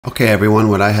Okay everyone,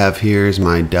 what I have here is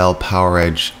my Dell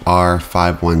PowerEdge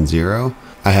R510.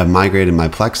 I have migrated my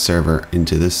Plex server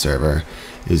into this server.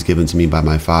 It was given to me by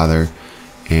my father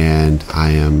and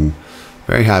I am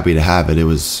very happy to have it. It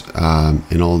was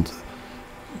an old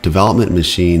development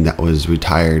machine that was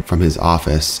retired from his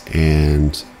office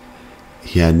and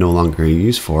he had no longer a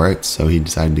use for it, so he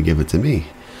decided to give it to me.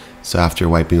 So after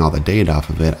wiping all the data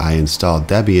off of it, I installed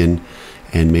Debian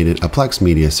and made it a Plex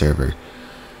Media Server.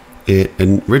 It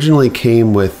originally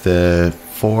came with the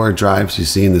 4 drives you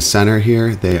see in the center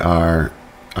here. They are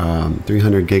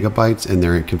 300 gigabytes and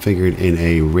they're configured in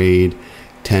a RAID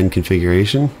 10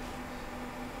 configuration.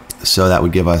 So that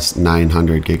would give us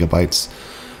 900 gigabytes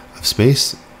of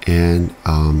space. And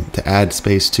to add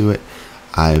space to it,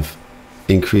 I've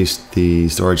increased the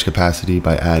storage capacity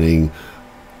by adding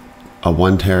a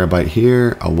 1 terabyte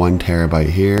here, a 1 terabyte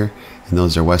here, and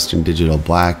those are Western Digital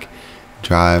Black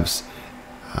drives.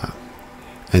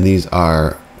 And these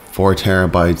are 4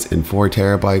 terabytes and 4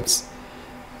 terabytes,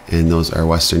 and those are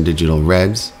Western Digital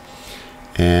Reds,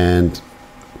 and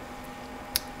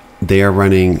they are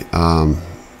running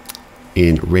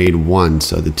in RAID 1.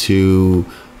 So the 2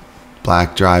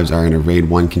 black drives are in a RAID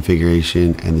 1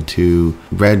 configuration and the 2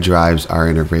 red drives are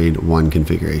in a RAID 1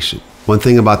 configuration. One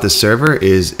thing about this server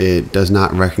is it does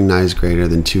not recognize greater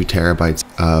than 2 terabytes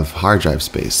of hard drive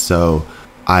space. So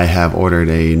I have ordered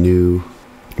a new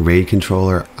RAID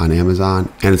controller on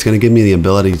Amazon, and it's going to give me the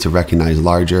ability to recognize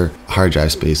larger hard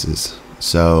drive spaces.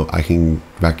 So I can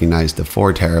recognize the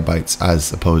 4 terabytes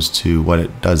as opposed to what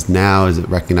it does now is it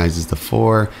recognizes the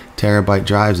 4 terabyte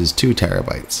drives as 2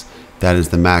 terabytes. That is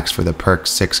the max for the PERC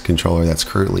 6 controller that's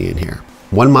currently in here.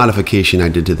 One modification I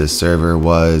did to this server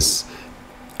was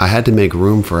I had to make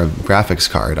room for a graphics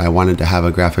card. I wanted to have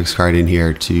a graphics card in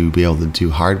here to be able to do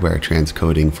hardware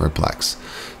transcoding for Plex.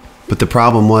 But the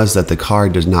problem was that the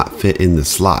card does not fit in the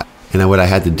slot. And what I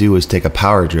had to do was take a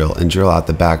power drill and drill out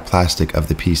the back plastic of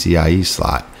the PCIe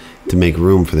slot to make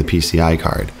room for the PCI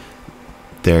card.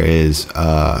 There is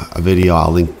a video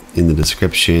I'll link in the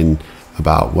description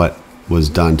about what was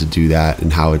done to do that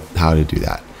and how to do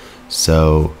that.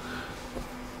 So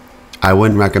I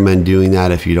wouldn't recommend doing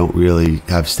that if you don't really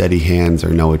have steady hands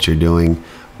or know what you're doing,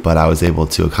 but I was able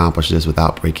to accomplish this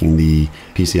without breaking the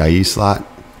PCIe slot.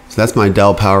 So that's my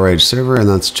Dell PowerEdge server, and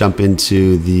let's jump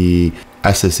into the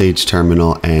SSH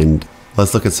terminal and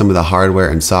let's look at some of the hardware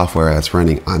and software that's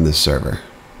running on this server.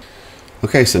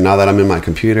 Okay, so now that I'm in my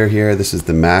computer here, this is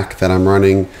the Mac that I'm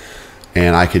running,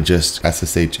 and I could just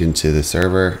SSH into the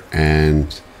server,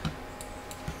 and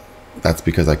that's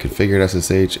because I configured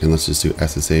SSH, and let's just do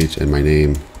SSH and my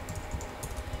name.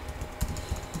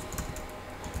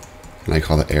 And I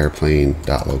call it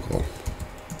airplane.local.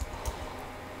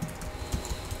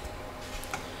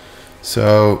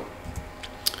 So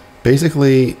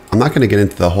basically, I'm not going to get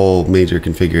into the whole major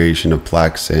configuration of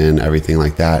Plex and everything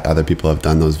like that. Other people have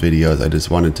done those videos. I just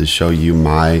wanted to show you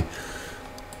my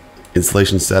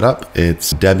installation setup.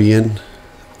 It's Debian,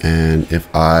 and if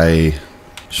I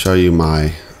show you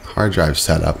my hard drive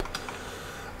setup,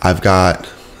 I've got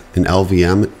an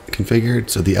LVM configured.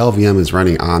 So the LVM is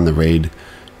running on the RAID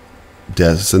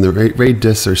disks, and the RAID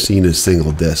disks are seen as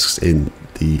single disks in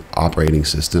the operating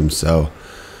system. So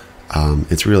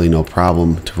it's really no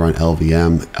problem to run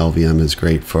LVM. LVM is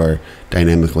great for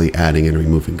dynamically adding and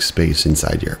removing space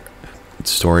inside your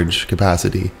storage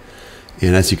capacity.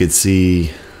 And as you can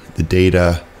see, the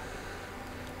data,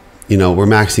 you know, we're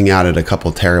maxing out at a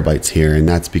couple terabytes here, and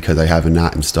that's because I have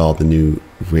not installed the new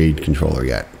RAID controller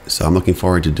yet. So I'm looking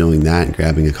forward to doing that and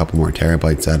grabbing a couple more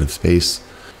terabytes out of space.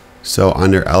 So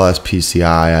under LSPCI,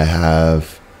 I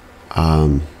have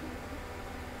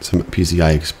some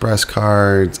PCI Express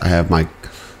cards. I have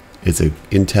it's a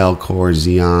Intel Core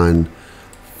Xeon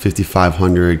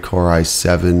 5500 Core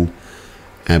i7, and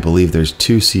I believe there's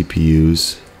 2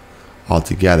 CPUs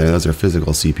altogether. Those are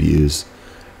physical CPUs,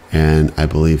 and I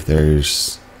believe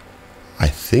there's, I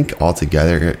think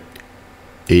altogether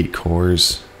 8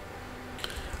 cores.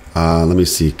 Let me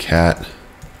see, cat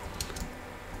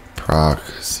proc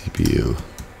CPU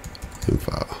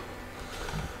info.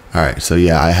 All right, so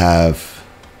yeah, I have,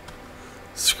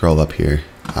 scroll up here.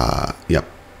 Yep,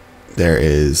 there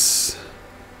is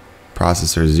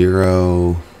processor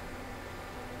 0,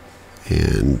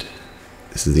 and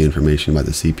this is the information about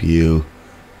the CPU,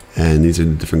 and these are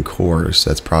the different cores.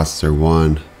 That's processor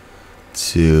 1,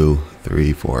 2,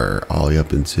 3, 4, all the way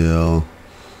up until,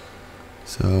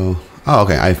 so, oh,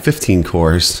 okay, I have 15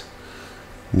 cores,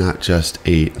 not just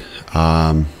 8.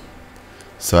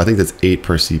 So I think that's 8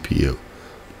 per CPU.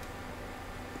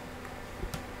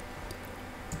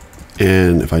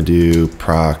 And if I do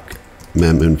proc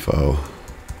mem info,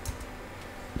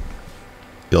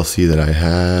 you'll see that I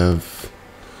have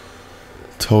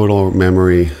total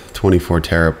memory 24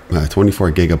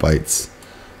 gigabytes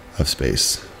of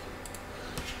space.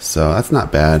 So that's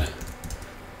not bad.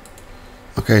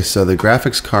 Okay, so the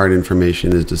graphics card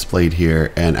information is displayed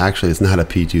here, and actually it's not a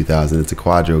P2000, it's a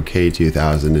Quadro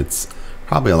K2000. It's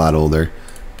probably a lot older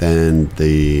than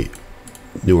the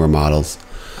newer models,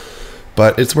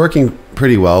 but it's working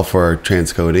pretty well for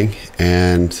transcoding,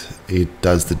 and it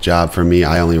does the job for me.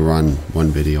 I only run one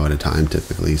video at a time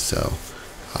typically, so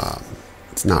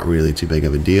it's not really too big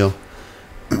of a deal.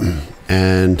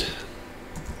 And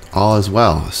all is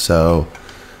well. So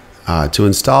to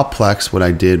install Plex, what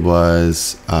I did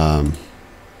was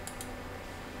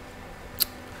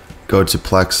go to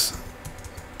Plex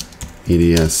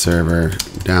Media Server,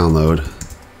 download,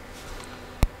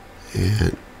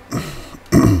 and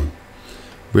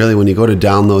really when you go to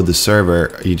download the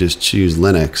server, you just choose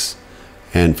Linux,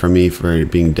 and for me, for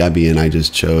being Debian, I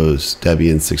just chose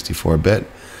Debian 64-bit.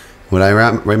 When I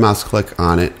right mouse click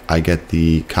on it, I get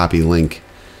the copy link.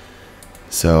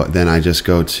 So then I just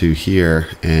go to here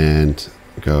and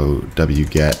go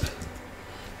wget,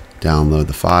 download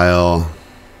the file,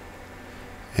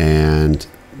 and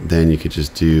then you could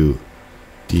just do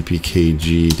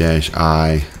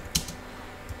dpkg-i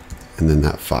and then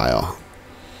that file.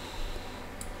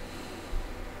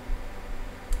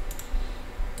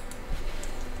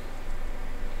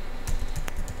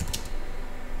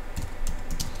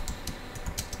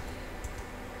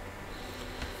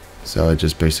 So it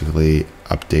just basically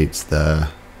updates the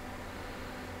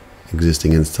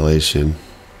existing installation.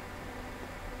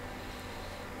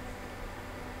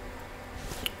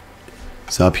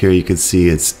 So up here you can see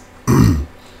it's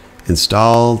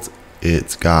installed.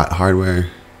 It's got hardware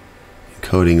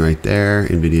encoding right there,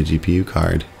 NVIDIA GPU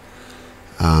card.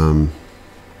 And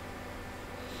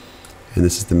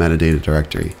this is the metadata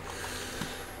directory.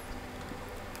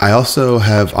 I also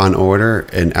have on order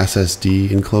an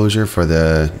SSD enclosure for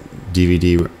the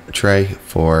DVD tray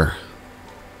for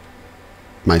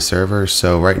my server.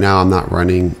 So right now I'm not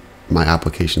running my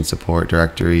application support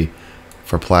directory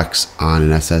for Plex on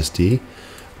an SSD,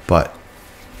 but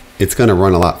it's going to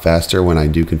run a lot faster when I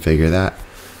do configure that.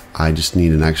 I just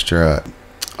need an extra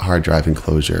hard drive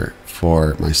enclosure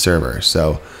for my server.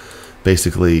 So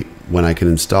basically when I can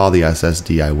install the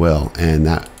SSD, I will, and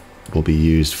that will be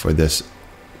used for this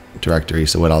directory.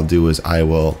 So what I'll do is I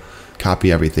will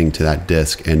copy everything to that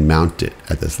disk and mount it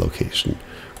at this location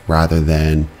rather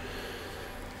than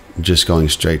just going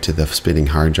straight to the spinning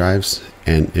hard drives,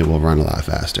 and it will run a lot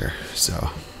faster.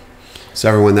 So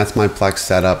everyone, that's my Plex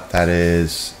setup. That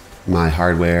is my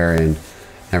hardware and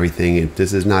everything.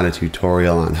 This is not a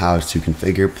tutorial on how to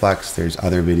configure Plex. There's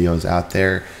other videos out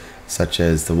there, such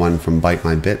as the one from Bite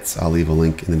My Bits. I'll leave a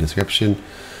link in the description.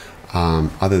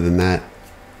 Other than that,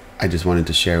 I just wanted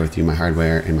to share with you my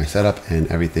hardware and my setup and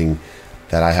everything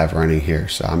that I have running here.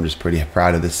 So I'm just pretty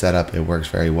proud of this setup. It works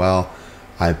very well.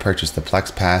 I purchased the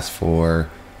Plex Pass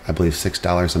for, I believe,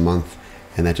 $6 a month,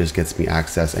 and that just gets me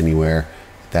access anywhere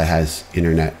that has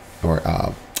internet or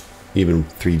even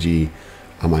 3G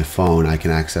on my phone. I can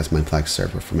access my Plex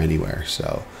server from anywhere.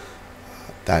 So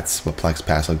that's what Plex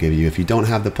Pass will give you. If you don't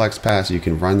have the Plex Pass, you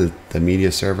can run the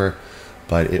media server,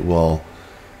 but it will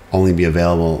only be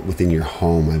available within your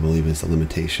home, I believe, is the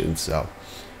limitation. So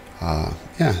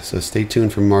yeah, so stay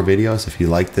tuned for more videos. If you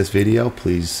like this video,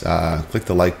 please click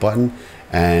the like button,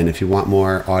 and if you want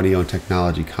more audio and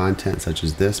technology content such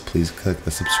as this, please click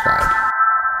the subscribe.